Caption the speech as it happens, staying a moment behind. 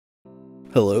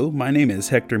Hello, my name is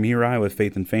Hector Mirai with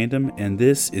Faith and Fandom, and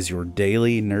this is your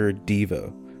Daily Nerd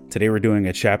Devo. Today we're doing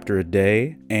a chapter a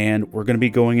day, and we're going to be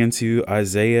going into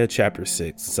Isaiah chapter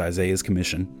 6. It's Isaiah's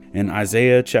commission. And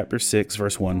Isaiah chapter 6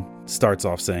 verse 1 starts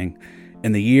off saying,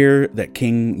 "In the year that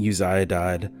King Uzziah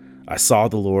died, I saw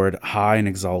the Lord high and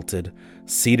exalted,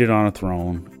 seated on a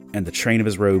throne, and the train of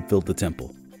his robe filled the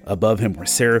temple. Above him were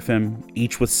seraphim,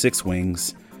 each with 6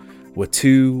 wings. With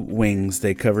 2 wings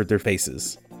they covered their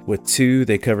faces. With 2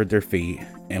 they covered their feet,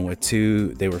 and with 2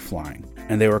 they were flying.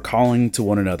 And they were calling to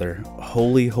one another,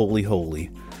 Holy, holy,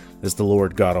 holy is the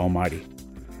Lord God Almighty.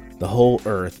 The whole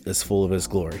earth is full of his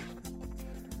glory.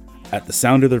 At the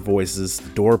sound of their voices, the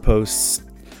doorposts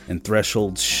and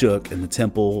thresholds shook, and the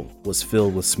temple was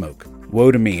filled with smoke.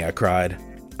 Woe to me, I cried,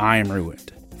 I am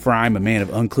ruined, for I am a man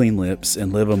of unclean lips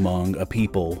and live among a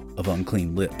people of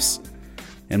unclean lips.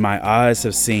 And my eyes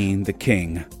have seen the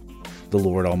King, the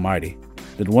Lord Almighty.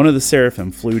 Then one of the seraphim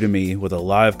flew to me with a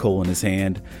live coal in his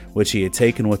hand, which he had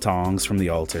taken with tongs from the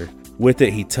altar. With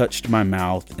it he touched my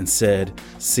mouth and said,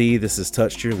 See, this has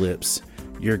touched your lips.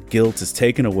 Your guilt is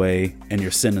taken away, and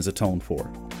your sin is atoned for."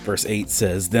 Verse 8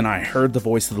 says, "Then I heard the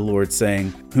voice of the Lord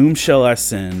saying, Whom shall I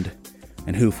send,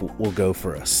 and who will go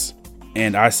for us?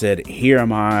 And I said, Here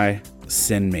am I,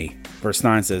 send me." Verse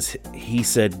 9 says, "He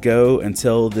said, Go and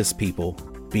tell this people,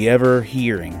 be ever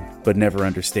hearing, but never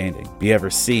understanding. Be ever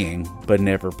seeing, but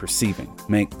never perceiving.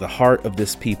 Make the heart of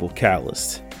this people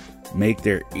calloused. Make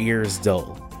their ears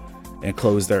dull, and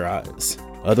close their eyes.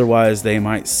 Otherwise they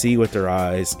might see with their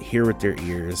eyes, hear with their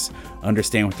ears,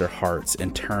 understand with their hearts,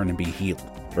 and turn and be healed."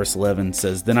 Verse 11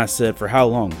 says, "Then I said, For how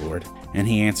long, Lord? And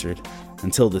he answered,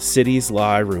 Until the cities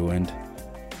lie ruined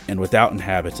and without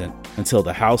inhabitant, until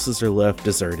the houses are left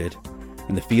deserted,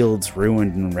 and the fields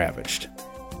ruined and ravaged.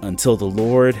 Until the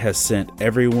Lord has sent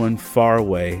everyone far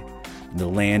away, and the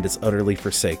land is utterly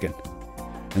forsaken.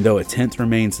 And though a tenth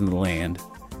remains in the land,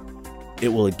 it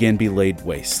will again be laid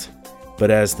waste.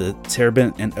 But as the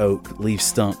terebinth and oak leave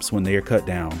stumps when they are cut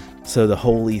down, so the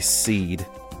holy seed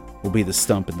will be the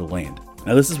stump in the land."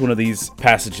 Now this is one of these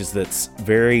passages that's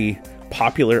very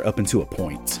popular up until a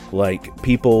point. Like,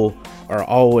 people are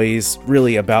always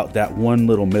really about that one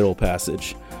little middle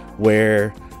passage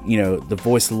where, the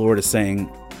voice of the Lord is saying,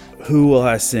 Who will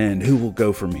I send? Who will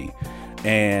go for me?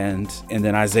 And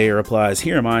then Isaiah replies,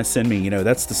 Here am I, send me.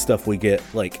 That's the stuff we get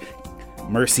like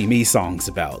Mercy Me songs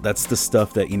about. That's the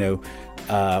stuff that,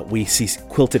 we see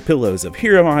quilted pillows of,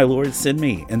 Here am I, Lord, send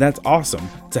me. And that's awesome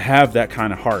to have that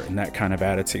kind of heart and that kind of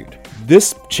attitude.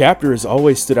 This chapter has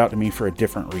always stood out to me for a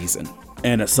different reason.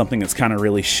 And it's something that's kind of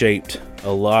really shaped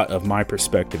a lot of my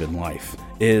perspective in life,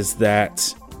 is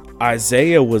that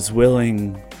Isaiah was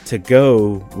willing to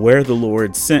go where the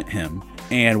Lord sent him.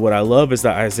 And what I love is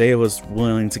that Isaiah was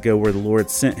willing to go where the Lord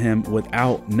sent him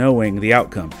without knowing the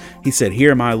outcome. He said,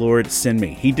 Here, my Lord, send me.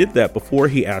 He did that before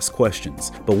he asked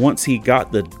questions. But once he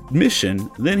got the mission,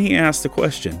 then he asked the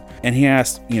question. And he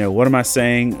asked, what am I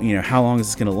saying? How long is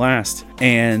this going to last?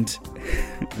 And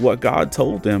what God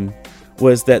told him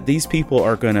was that these people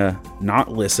are going to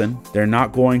not listen. They're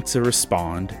not going to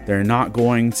respond. They're not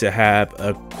going to have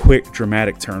a quick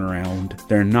dramatic turnaround.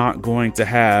 They're not going to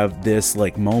have this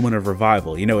moment of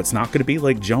revival. It's not going to be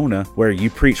like Jonah, where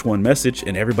you preach one message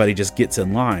and everybody just gets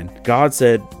in line. God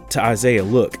said to Isaiah,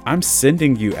 Look, I'm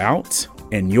sending you out,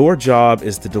 and your job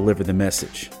is to deliver the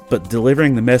message. But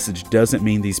delivering the message doesn't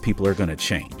mean these people are going to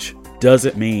change.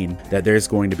 Doesn't mean that there's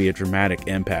going to be a dramatic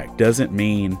impact. Doesn't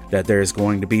mean that there's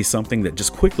going to be something that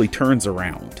just quickly turns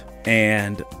around.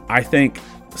 And I think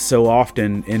so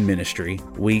often in ministry,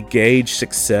 we gauge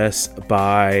success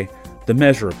by the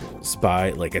measurables, by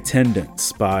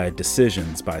attendance, by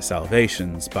decisions, by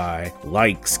salvations, by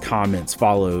likes, comments,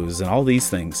 follows, and all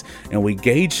these things. And we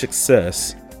gauge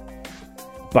success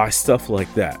by stuff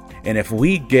like that. And if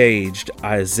we gauged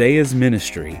Isaiah's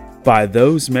ministry by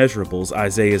those measurables,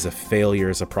 Isaiah is a failure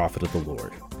as a prophet of the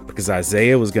Lord. Because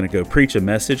Isaiah was going to go preach a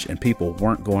message and people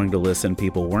weren't going to listen.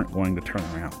 People weren't going to turn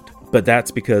around. But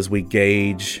that's because we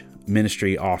gauge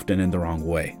ministry often in the wrong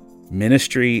way.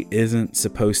 Ministry isn't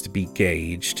supposed to be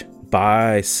gauged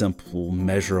by simple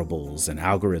measurables and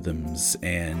algorithms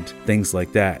and things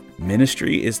like that.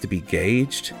 Ministry is to be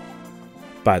gauged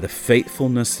by the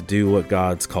faithfulness to do what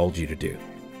God's called you to do.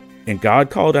 And God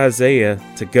called Isaiah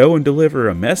to go and deliver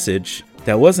a message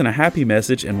that wasn't a happy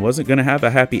message and wasn't going to have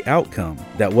a happy outcome,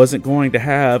 that wasn't going to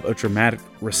have a dramatic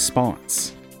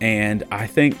response. And I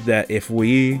think that if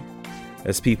we,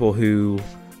 as people who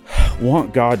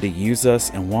want God to use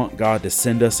us and want God to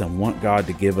send us and want God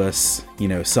to give us,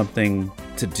 something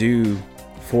to do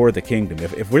for the kingdom,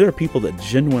 if we're people that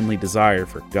genuinely desire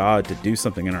for God to do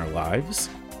something in our lives,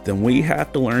 then we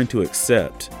have to learn to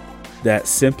accept that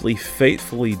simply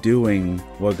faithfully doing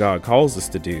what God calls us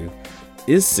to do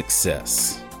is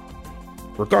success,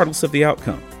 regardless of the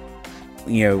outcome.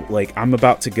 Like I'm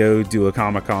about to go do a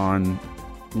Comic-Con.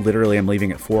 Literally, I'm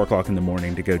leaving at 4 o'clock in the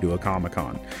morning to go do a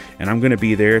Comic-Con, and I'm going to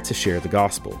be there to share the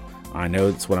gospel. I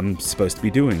know that's what I'm supposed to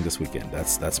be doing this weekend.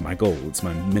 That's my goal. It's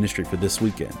my ministry for this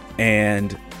weekend.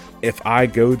 And if I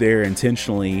go there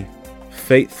intentionally,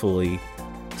 faithfully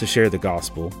to share the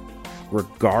gospel,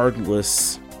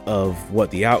 regardless of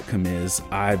what the outcome is,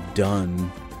 I've done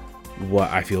what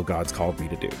I feel God's called me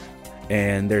to do.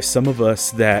 And there's some of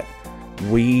us that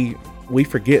we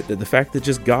forget that the fact that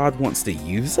just God wants to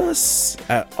use us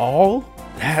at all,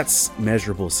 that's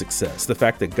measurable success. The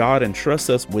fact that God entrusts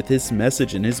us with his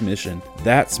message and his mission,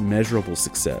 that's measurable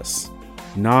success.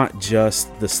 Not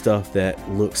just the stuff that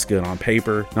looks good on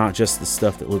paper, not just the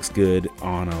stuff that looks good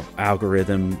on an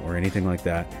algorithm or anything like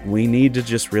that. We need to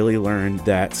just really learn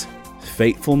that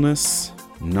faithfulness,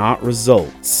 not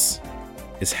results,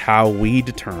 is how we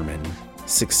determine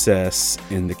success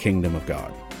in the kingdom of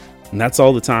God. And that's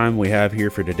all the time we have here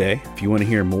for today. If you want to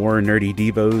hear more Nerdy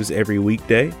Devos every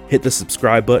weekday, hit the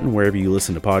subscribe button wherever you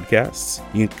listen to podcasts.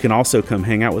 You can also come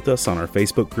hang out with us on our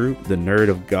Facebook group, the Nerd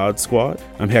of God Squad.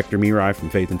 I'm Hector Mirai from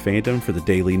Faith and Phantom for the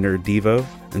Daily Nerd Devo.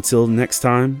 Until next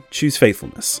time, choose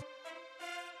faithfulness.